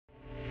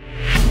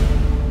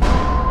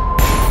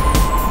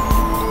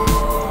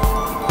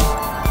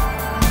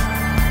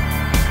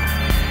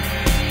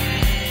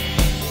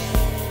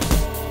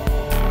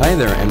Hi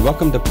there, and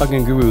welcome to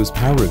Plugin Guru's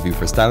Power Review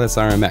for Stylus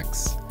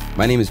RMX.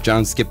 My name is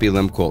John Skippy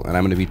Limcool, and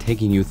I'm going to be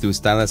taking you through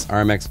Stylus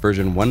RMX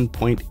version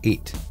 1.8.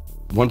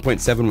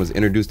 1.7 was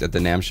introduced at the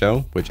NAMM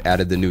show, which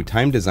added the new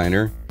time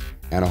designer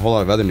and a whole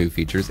lot of other new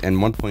features, and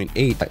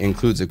 1.8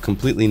 includes a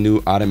completely new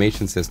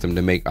automation system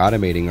to make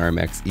automating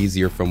RMX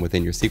easier from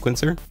within your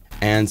sequencer.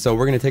 And so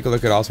we're going to take a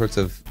look at all sorts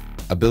of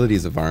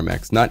abilities of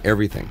RMX, not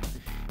everything.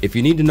 If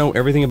you need to know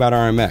everything about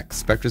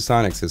RMX,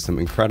 Spectrasonics has some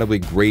incredibly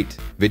great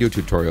video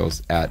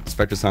tutorials at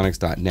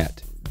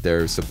spectrasonics.net.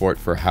 There's support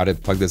for how to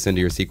plug this into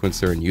your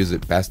sequencer and use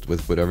it best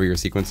with whatever your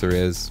sequencer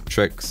is,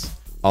 tricks,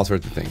 all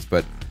sorts of things.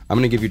 But I'm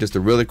going to give you just a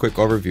really quick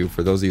overview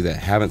for those of you that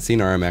haven't seen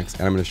RMX,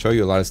 and I'm going to show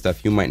you a lot of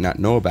stuff you might not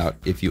know about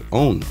if you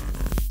own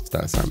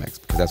Stylus RMX,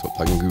 because that's what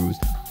Plugin Guru is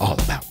all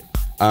about.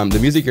 The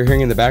music you're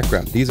hearing in the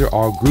background, these are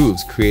all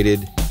grooves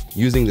created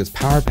using this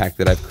power pack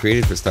that I've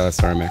created for Stylus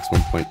RMX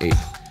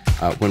 1.8.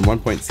 When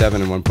 1.7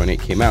 and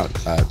 1.8 came out,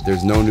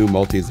 there's no new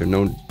multis, there's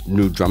no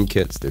new drum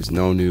kits, there's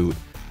no new,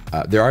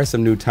 there are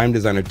some new time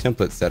designer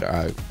templates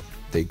that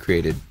they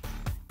created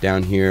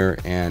down here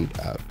and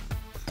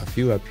a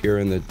few up here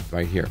in the,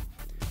 right here.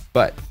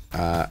 But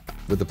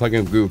with the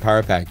Plugin Guru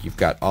Power Pack, you've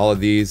got all of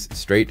these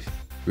straight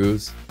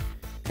grooves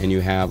and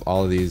you have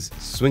all of these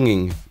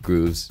swinging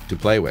grooves to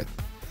play with,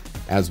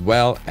 as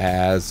well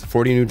as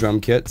 40 new drum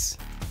kits.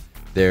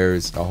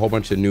 There's a whole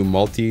bunch of new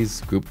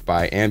multis grouped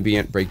by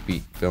ambient,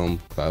 breakbeat, film,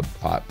 club,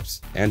 pops,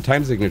 and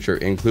time signature,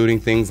 including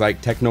things like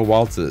techno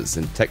waltzes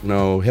and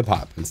techno hip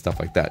hop and stuff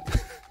like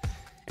that.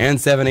 And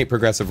 7/8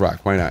 progressive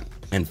rock, why not?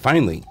 And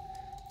finally,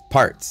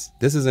 parts.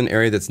 This is an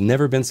area that's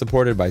never been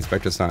supported by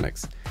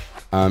Spectrasonics,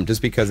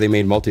 just because they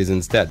made multis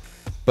instead.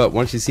 But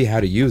once you see how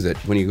to use it,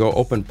 when you go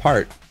open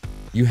part,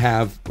 you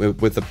have,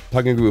 with the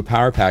Plugin Guru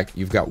Power Pack,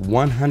 you've got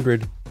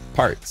 100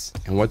 parts.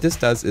 And what this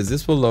does is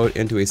this will load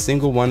into a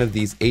single one of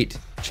these 8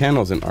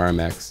 channels in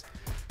RMX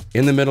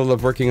in the middle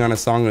of working on a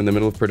song, in the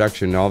middle of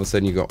production, and all of a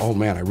sudden you go, oh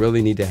man, I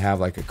really need to have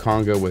like a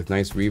conga with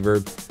nice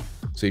reverb.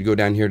 So you go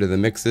down here to the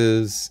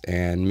mixes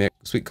and mix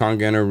sweet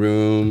conga in a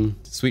room,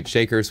 sweet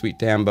shaker, sweet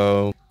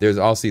tambo. There's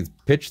also these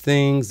pitch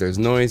things, there's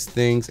noise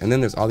things, and then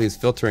there's all these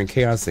filter and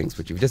chaos things,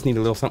 which if you just need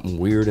a little something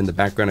weird in the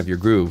background of your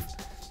groove,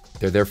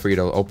 they're there for you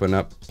to open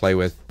up, play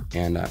with,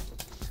 and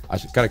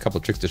I've got a couple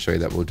tricks to show you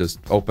that will just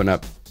open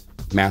up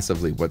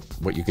massively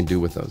what you can do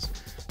with those.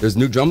 There's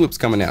new drum loops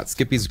coming out.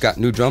 Skippy's got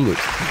new drum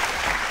loops.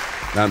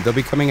 They'll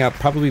be coming out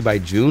probably by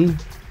June.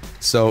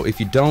 So if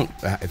you're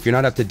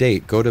not up to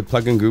date, go to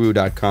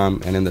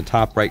pluginguru.com, and in the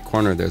top right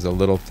corner there's a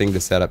little thing to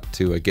set up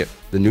to get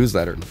the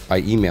newsletter by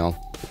email,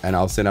 and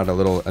I'll send out a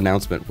little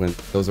announcement when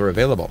those are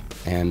available,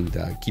 and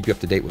keep you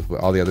up to date with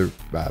all the other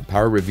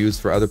power reviews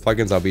for other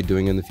plugins I'll be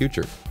doing in the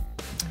future.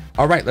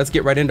 All right, let's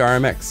get right into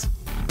RMX.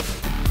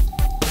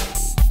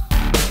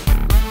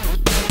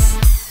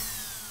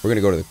 We're going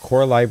to go to the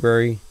core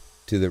library,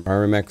 to the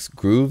RMX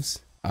grooves.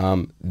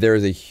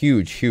 There's a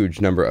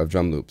huge number of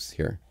drum loops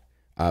here,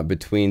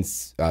 between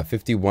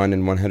 51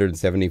 and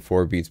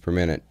 174 beats per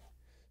minute.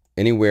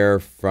 Anywhere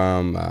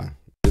from,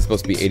 this is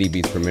supposed to be 80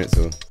 beats per minute,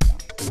 so.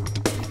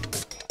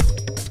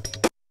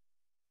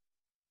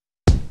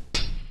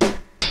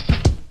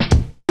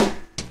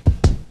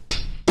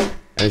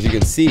 And as you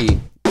can see,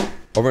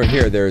 over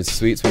here there's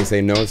sweeps where you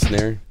say no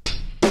snare,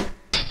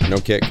 no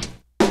kick.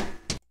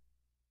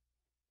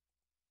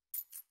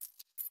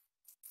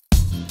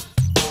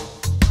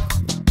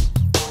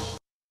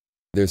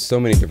 There's so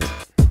many different.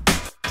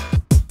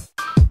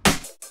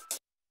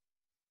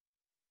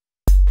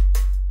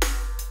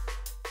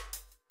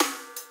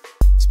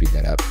 Speed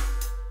that up.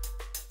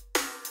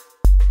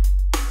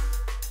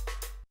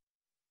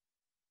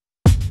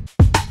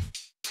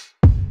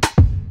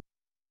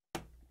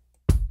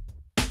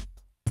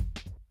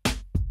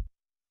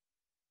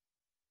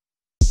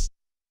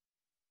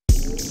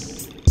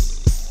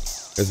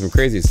 There's some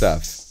crazy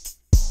stuff.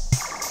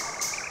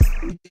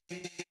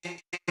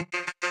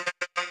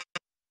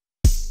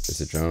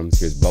 There's the drums,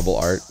 here's bubble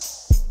art.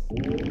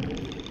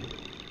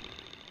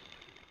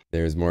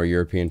 There's more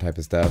European type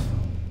of stuff.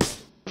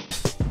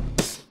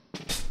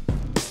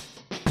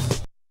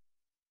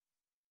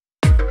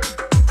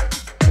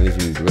 And these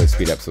you need to really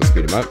speed up, so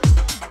speed them up.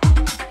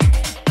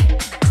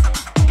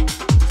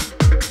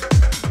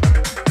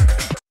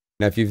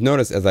 Now if you've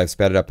noticed, as I've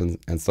sped it up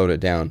and slowed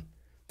it down,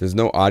 there's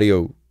no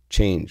audio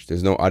change,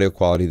 there's no audio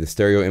quality, the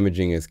stereo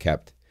imaging is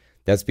kept.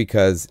 That's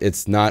because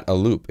it's not a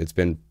loop, it's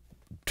been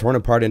torn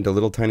apart into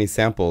little tiny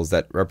samples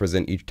that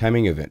represent each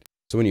timing event.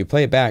 So when you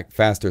play it back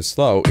fast or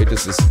slow, it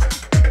just is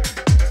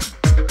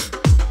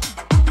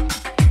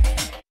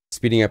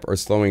speeding up or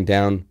slowing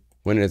down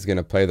when it's going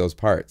to play those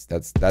parts.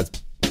 That's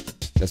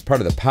part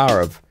of the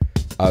power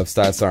of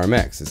Stylus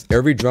RMX. Is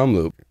every drum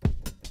loop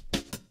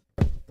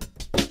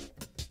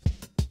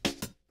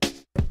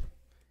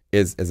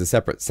is a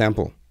separate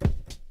sample.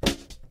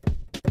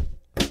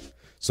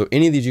 So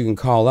any of these you can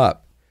call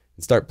up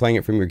and start playing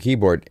it from your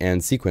keyboard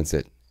and sequence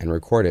it and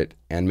record it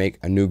and make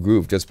a new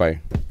groove just by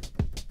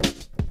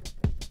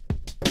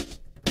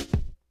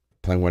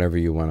playing whatever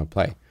you want to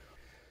play.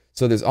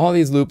 So there's all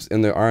these loops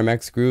in the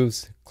RMX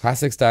grooves,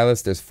 Classic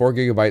Stylus, there's 4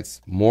 gigabytes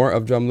more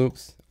of drum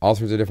loops, all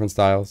sorts of different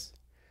styles.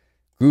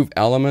 Groove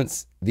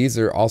Elements, these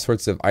are all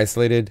sorts of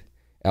isolated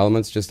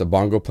elements, just a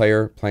bongo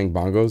player playing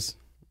bongos.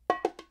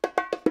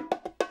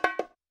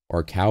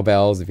 Or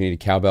cowbells if you need a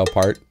cowbell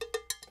part.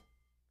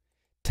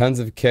 Tons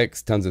of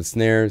kicks, tons of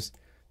snares.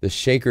 The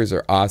shakers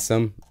are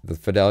awesome. The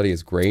fidelity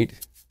is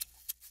great.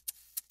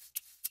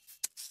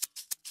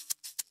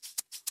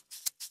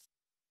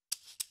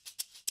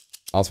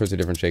 All sorts of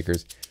different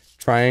shakers.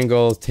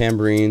 Triangles,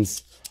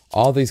 tambourines,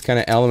 all these kind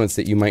of elements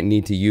that you might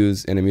need to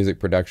use in a music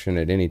production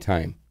at any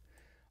time.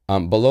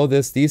 Below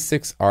this, these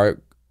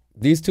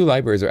 2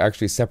 libraries are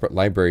actually separate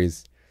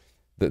libraries.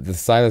 The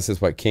Stylus is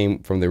what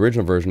came from the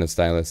original version of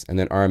Stylus, and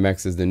then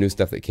RMX is the new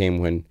stuff that came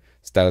when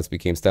Stylus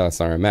became Stylus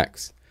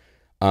RMX.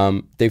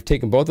 They've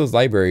taken both those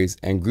libraries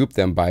and grouped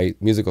them by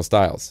musical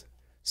styles.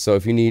 So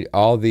if you need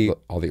all the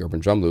urban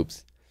drum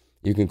loops,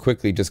 you can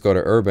quickly just go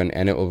to urban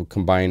and it will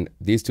combine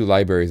these 2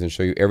 libraries and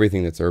show you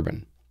everything that's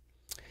urban.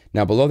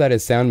 Now below that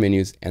is sound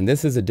menus, and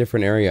this is a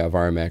different area of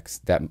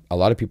RMX that a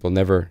lot of people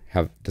never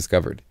have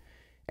discovered.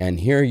 And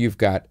here you've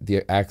got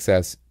the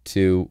access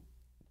to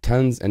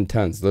tons and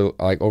tons,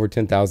 like over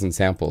 10,000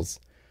 samples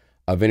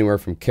of anywhere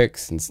from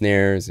kicks and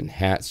snares and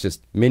hats,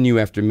 just menu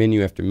after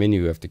menu after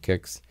menu after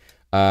kicks.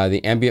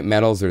 The ambient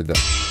metals are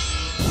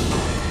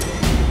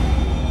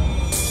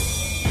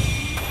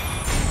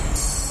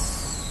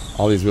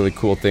all these really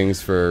cool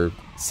things for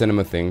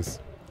cinema things.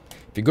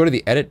 If you go to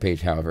the edit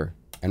page, however,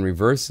 and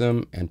reverse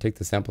them and take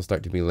the sample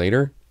start to be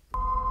later,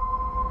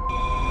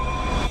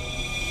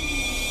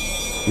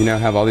 you now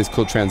have all these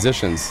cool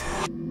transitions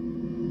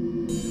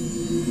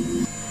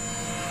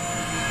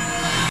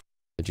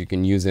that you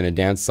can use in a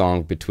dance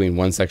song between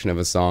one section of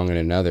a song and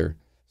another.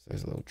 So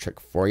there's a little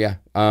trick for you.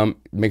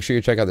 Make sure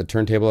you check out the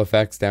turntable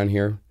effects down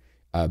here.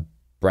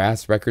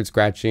 Brass record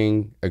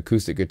scratching,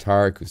 acoustic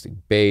guitar, acoustic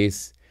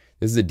bass.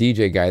 This is a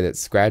DJ guy that's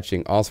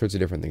scratching all sorts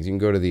of different things. You can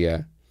go to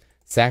the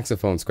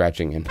saxophone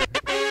scratching. And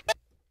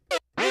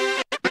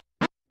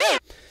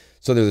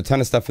so there's a ton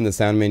of stuff in the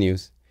sound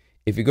menus.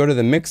 If you go to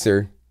the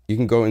mixer, you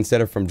can go,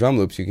 instead of from drum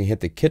loops, you can hit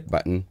the kit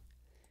button.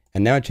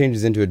 And now it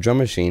changes into a drum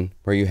machine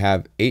where you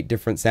have 8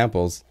 different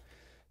samples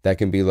that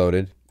can be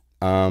loaded.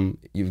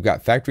 You've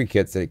got factory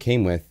kits that it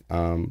came with.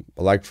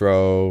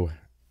 Electro,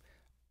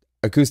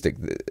 acoustic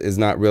is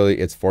not really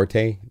its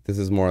forte. This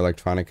is more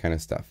electronic kind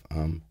of stuff.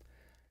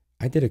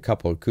 I did a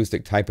couple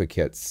acoustic type of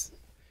kits.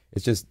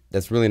 It's just,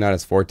 that's really not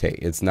its forte.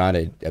 It's not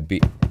a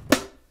beat.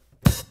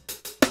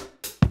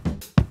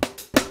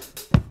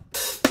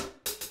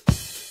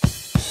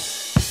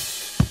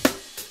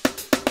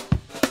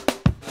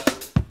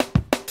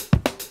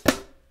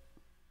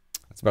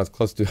 About as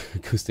close to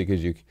acoustic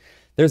as you can.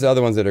 There's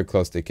other ones that are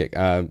close to kick.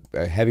 A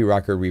heavy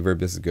rocker reverb.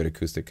 This is good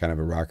acoustic, kind of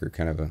a rocker,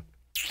 kind of a.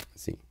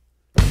 Let's see.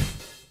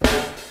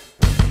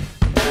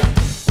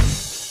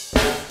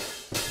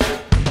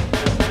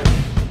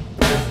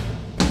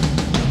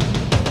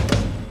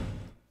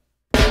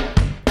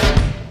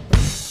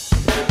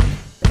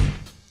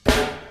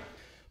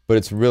 But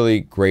it's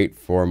really great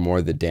for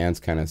more the dance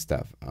kind of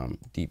stuff.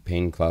 Deep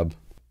Pain Club.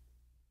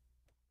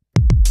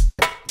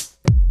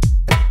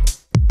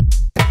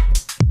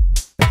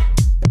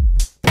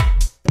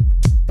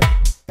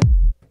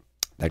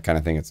 That kind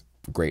of thing. It's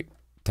great.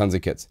 Tons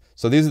of kits.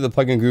 So these are the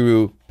Plugin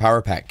Guru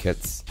Power Pack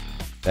kits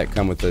that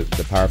come with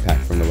the Power Pack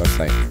from the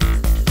website.